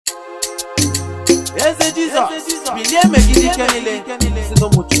Eze Jesus, bilie megidi kenile, sino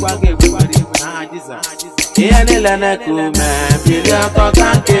muchukwa gebari na Jesus. Iye nile nekume, bilie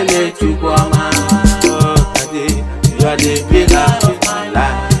toka nkele chukwama. Oh, Daddy, you are the pillar of my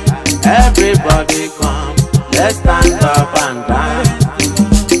life. Everybody come, let's stand up and dance.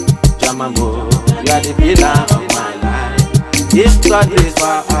 Jamambo, you are the pillar of my life. If God is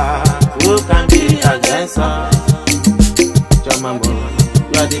for us, who can be against us? Jamambo,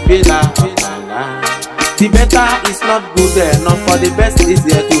 you are the pillar of my life. The better is not good enough, for the best is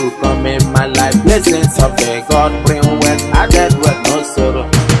yet to come in my life. Blessings of the God bring wealth, added wealth, no sorrow.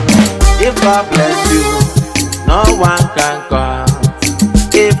 If God bless you, no one can come.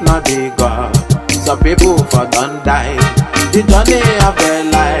 If not be God, some people for don't die. The journey of their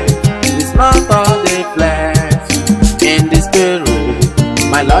life is not all the flesh. In the spirit,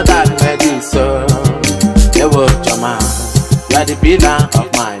 my Lord has made you so. Ewo Choma, you are the pillar of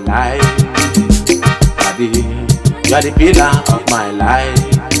my life. You are the pillar of my life.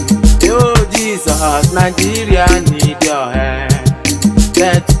 Oh Jesus, Nigeria need your help.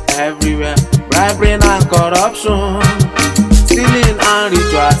 Death everywhere, bribery and corruption, stealing and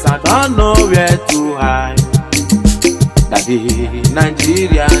rituals, I don't know where to hide. Daddy,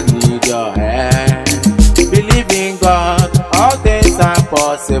 Nigeria need your help. Believe in God, all things are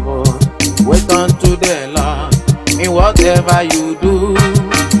possible. Wait unto the Lord, in whatever you do,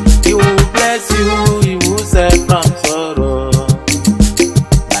 He will bless you, He will save from sorrow.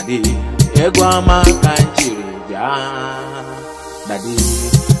 Daddy, Egwama Kanchirija. Daddy,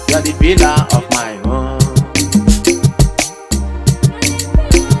 you are the pillar of my home.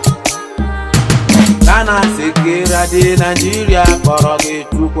 Ghana Sekira di Nigeria Koroge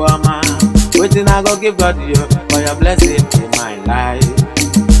Chukwama. Waiting I go give God you for your blessing in my life.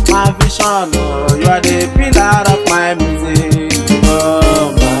 My vision, oh, you are the pillar of my music.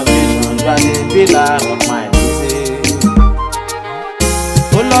 Oh, my vision, you are the pillar of my music.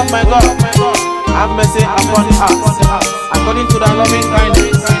 Oh Lord my God, have mercy upon us, according to the loving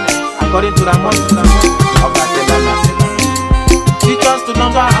kindness, according to the multitude of thy tender mercy. Teach us to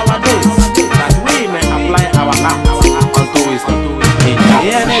number our days, that we may apply our hearts unto wisdom.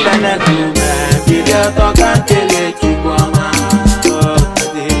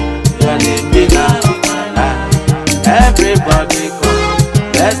 Everybody come,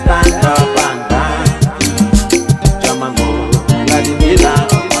 let's stand up and dance. Jamambo, you are the pillar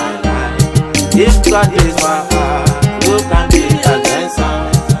of my life. If God is for us, who can be against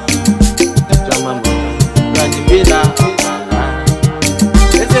us? Jamambo, you are the pillar of my life.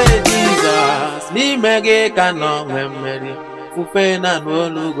 Eze Jesus, ni mege kano mwemeri. Fupe na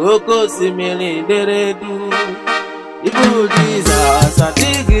nolu goko simili deredu. Ibu Jesus,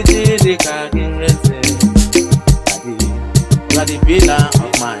 adigi jidi kageze. You are the pillar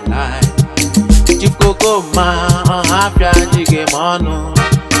of my life. Chief Koko ma afya jige mono.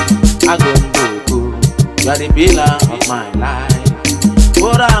 Agomboku, you are the pillar of my life.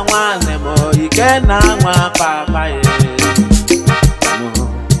 Ora wane mo ikena nwa papa ye.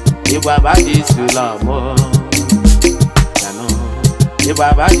 Ibaba Jesulamo.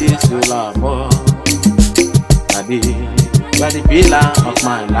 Ibaba Jesulamo. Daddy, you are the pillar of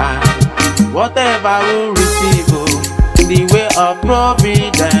my life. Whatever we receive, the way of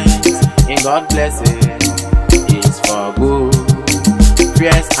providence in God's blessing is for good.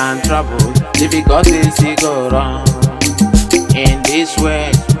 Fears and trouble, difficulties he go wrong. In this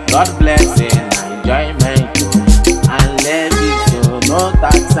way, God blessing and enjoyment, and let it so no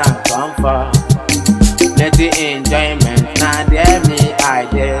tax and comfort. Let the enjoyment now there me I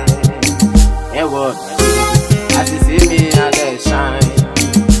there. Hey what as you see me as I shine.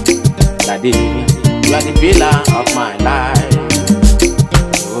 Daddy, you are the pillar of my life.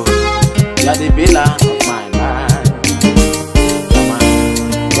 Oh, you are the pillar of my life. Come on,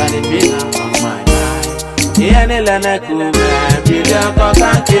 you are the pillar of my life. Iye lene kume, bilia toka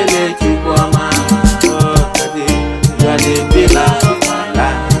kele chukwama. Oh, Daddy, you are the pillar of my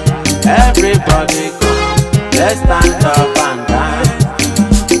life. Everybody come, let's stand up.